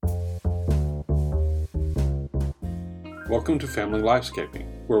Welcome to Family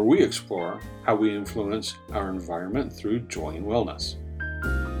Lifescaping, where we explore how we influence our environment through joy and wellness.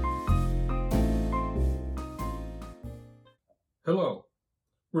 Hello,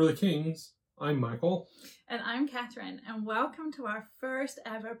 we're the Kings. I'm Michael. And I'm Catherine, and welcome to our first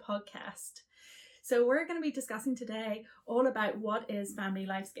ever podcast. So we're going to be discussing today all about what is family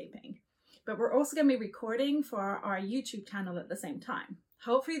lifescaping, but we're also going to be recording for our YouTube channel at the same time.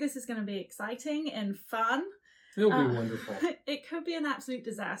 Hopefully this is going to be exciting and fun. It'll be wonderful. It could be an absolute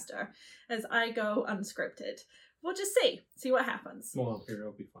disaster as I go unscripted. We'll just see what happens. Well, I'm here,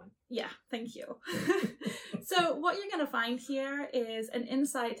 it'll be fine. Yeah, thank you. So what you're going to find here is an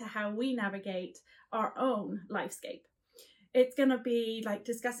insight to how we navigate our own lifescape. It's going to be like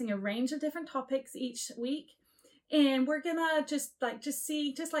discussing a range of different topics each week. And we're going to just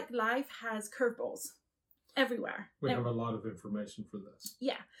see, just like life has curveballs everywhere. We have a lot of information for this.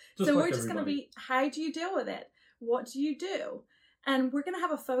 Yeah. Just so like we're just going to everybody. be, how do you deal with it? What do you do? And we're going to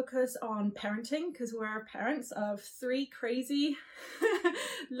have a focus on parenting because we're parents of 3 crazy,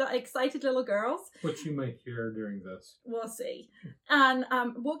 excited little girls. Which you may hear during this. We'll see. And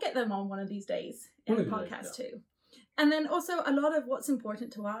we'll get them on one of these days in the podcast too. And then also a lot of what's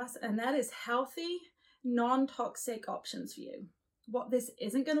important to us, and that is healthy, non-toxic options for you. What this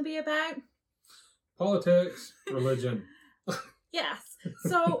isn't going to be about. Politics, religion. Yes.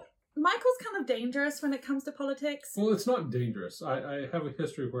 So Michael's kind of dangerous when it comes to politics. Well, it's not dangerous. I have a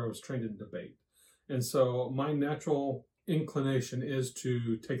history where I was trained in debate. And so my natural inclination is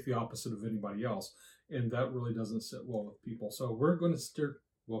to take the opposite of anybody else. And that really doesn't sit well with people. So we're going to steer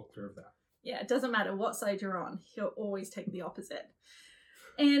well clear of that. Yeah, it doesn't matter what side you're on. He'll always take the opposite.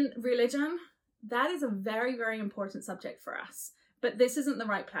 And religion, that is a very, very important subject for us. But this isn't the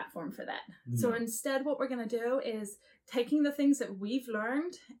right platform for that. No. So instead, what we're going to do is taking the things that we've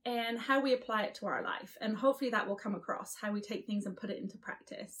learned and how we apply it to our life. And hopefully that will come across, how we take things and put it into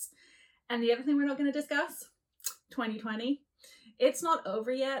practice. And the other thing we're not going to discuss, 2020. It's not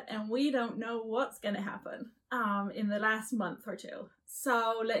over yet, and we don't know what's going to happen in the last month or two.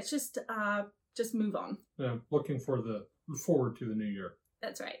 So let's just move on. Yeah, looking forward to the new year.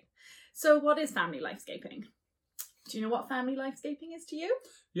 That's right. So what is family lifescaping? Do you know what family lifescaping is to you?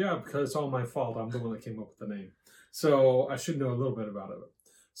 Yeah, because it's all my fault. I'm the one that came up with the name. So I should know a little bit about it.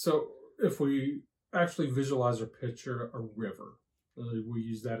 So if we actually visualize or picture a river, we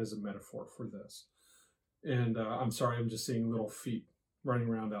use that as a metaphor for this. And I'm sorry, I'm just seeing little feet running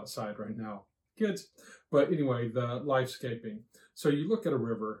around outside right now. Kids. But anyway, the lifescaping. So you look at a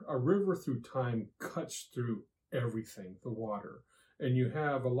river through time cuts through everything, the water. And you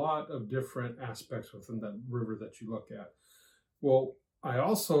have a lot of different aspects within that river that you look at. Well, I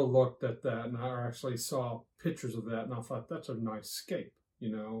also looked at that and I actually saw pictures of that and I thought that's a nice scape.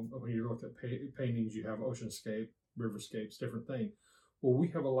 You know, when you look at paintings, you have oceanscape, riverscapes, different things. Well, we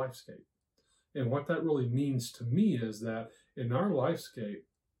have a lifescape. And what that really means to me is that in our lifescape,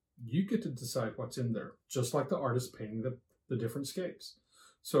 you get to decide what's in there, just like the artist painting the different scapes.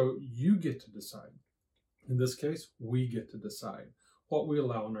 So you get to decide. In this case, we get to decide what we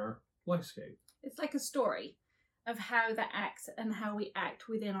allow in our lifescape. It's like a story of how that acts and how we act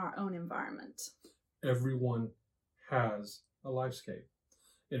within our own environment. Everyone has a lifescape,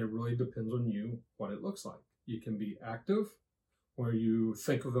 and it really depends on you what it looks like. You can be active, where you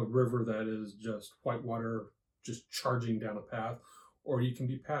think of a river that is just white water, just charging down a path, or you can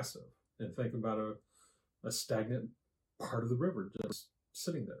be passive and think about a stagnant part of the river just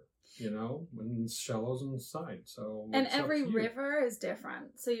sitting there. You know, when shallows inside. So and every river is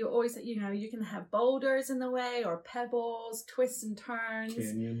different. So you always, you can have boulders in the way or pebbles, twists and turns.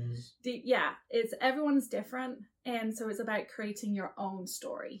 Canyons. Everyone's different. And so it's about creating your own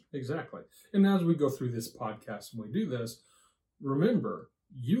story. Exactly. And as we go through this podcast and we do this, remember,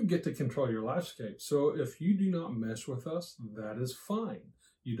 you get to control your lifescape. So if you do not mesh with us, that is fine.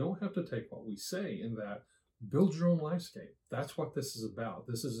 You don't have to take what we say in that. Build your own lifescape. That's what this is about.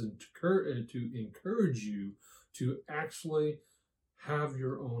 This is to encourage you to actually have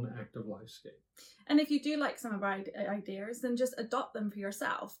your own active lifescape. And if you do like some of our ideas, then just adopt them for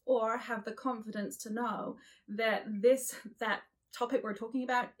yourself or have the confidence to know that that topic we're talking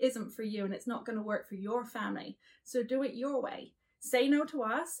about isn't for you and it's not going to work for your family. So do it your way. Say no to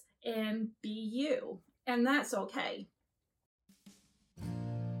us and be you. And that's okay.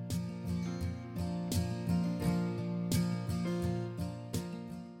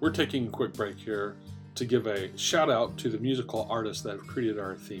 We're taking a quick break here to give a shout out to the musical artists that have created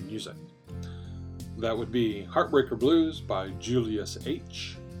our theme music. That would be Heartbreaker Blues by Julius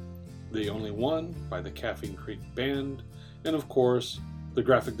H., The Only One by the Caffeine Creek Band, and of course, the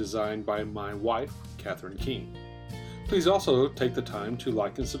graphic design by my wife, Catherine King. Please also take the time to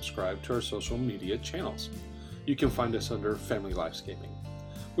like and subscribe to our social media channels. You can find us under Family Lifescaping.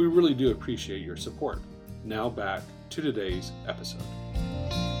 We really do appreciate your support. Now back to today's episode.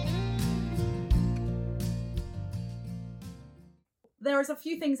 There's a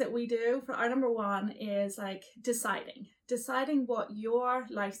few things that we do. For our number one is like deciding what your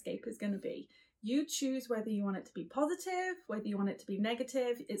lifescape is going to be. You choose whether you want it to be positive, whether you want it to be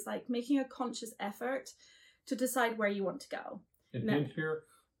negative. It's like making a conscious effort to decide where you want to go. And Now- in here,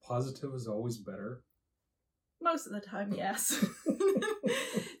 positive is always better. Most of the time, yes.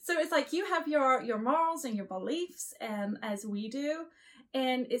 So it's like you have your morals and your beliefs, and as we do,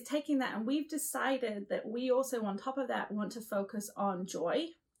 and it's taking that, and we've decided that we also, on top of that, want to focus on joy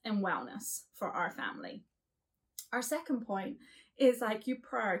and wellness for our family. Our second point is like you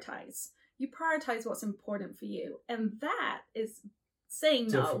prioritize. You prioritize what's important for you, and that is saying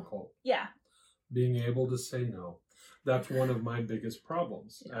no. Difficult. Yeah. Being able to say no. That's one of my biggest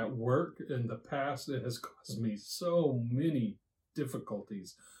problems. Yeah. At work in the past, it has caused me so many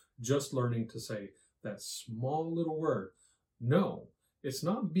difficulties just learning to say that small little word. No, it's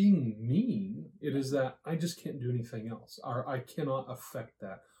not being mean. It is that I just can't do anything else, or I cannot affect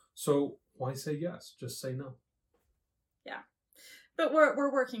that. So why say yes? Just say no. But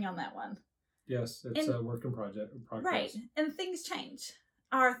we're working on that one. Yes, it's And- a work in progress. Right. And things change.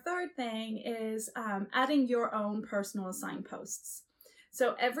 Our third thing is adding your own personal signposts.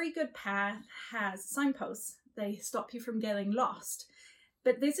 So every good path has signposts. They stop you from getting lost.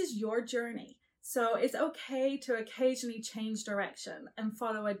 But this is your journey. So it's okay to occasionally change direction and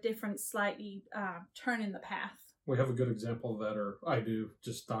follow a different, slightly turn in the path. We have a good example of that, or I do,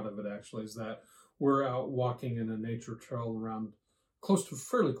 just thought of it actually, is that we're out walking in a nature trail around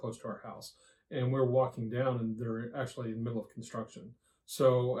fairly close to our house. And we're walking down, and they're actually in the middle of construction.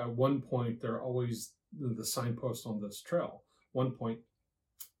 So at one point, there are always the signpost on this trail. One point,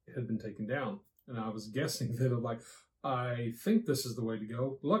 it had been taken down. And I was guessing that I think this is the way to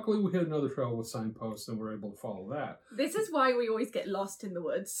go. Luckily, we hit another trail with signposts, and we're able to follow that. This is why we always get lost in the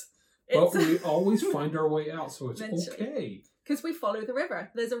woods. But we always find our way out, so it's Eventually. okay. Because we follow the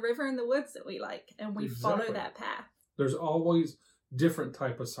river. There's a river in the woods that we like, and we follow Exactly. that path. There's always different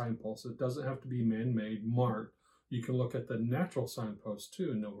type of signposts. It doesn't have to be man-made, marked. You can look at the natural signposts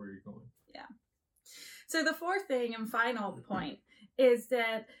too and know where you're going. So the fourth thing and final point is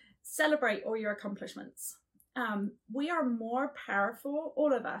that celebrate all your accomplishments. We are more powerful,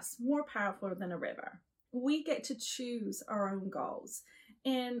 all of us, more powerful than a river. We get to choose our own goals.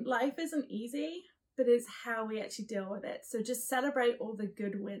 And life isn't easy, but it's how we actually deal with it. So just celebrate all the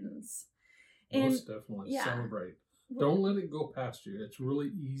good wins. And Most definitely. yeah. Celebrate. Don't let it go past you. It's really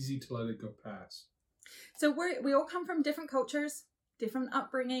easy to let it go past. So we all come from different cultures, different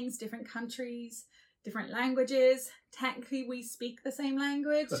upbringings, different countries, different languages. Technically, we speak the same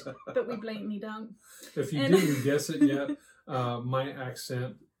language, but we blatantly don't. If you And- didn't guess it yet, my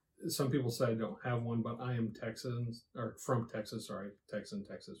accent, some people say I don't have one, but I am Texan, or from Texas,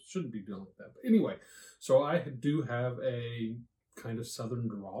 Texas. Shouldn't be doing like that. But anyway, so I do have a kind of southern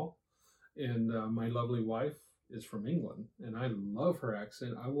drawl, and my lovely wife is from England, and I love her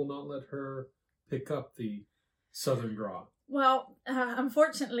accent. I will not let her pick up the southern drawl. Well,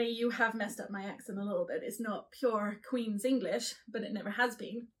 unfortunately, you have messed up my accent a little bit. It's not pure Queen's English, but it never has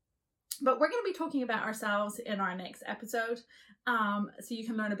been. But we're going to be talking about ourselves in our next episode, so you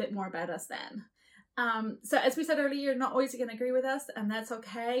can learn a bit more about us then. So as we said earlier, you're not always going to agree with us, and that's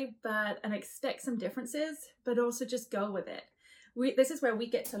okay, and expect some differences, but also just go with it. This is where we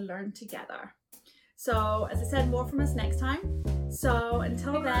get to learn together. So as I said, more from us next time. So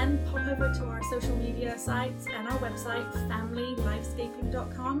until then, pop over to our social media sites and our website,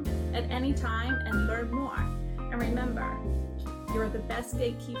 familylifescaping.com, at any time and learn more. And remember, you're the best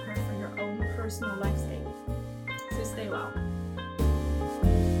gatekeeper for your own personal lifescape. So stay well.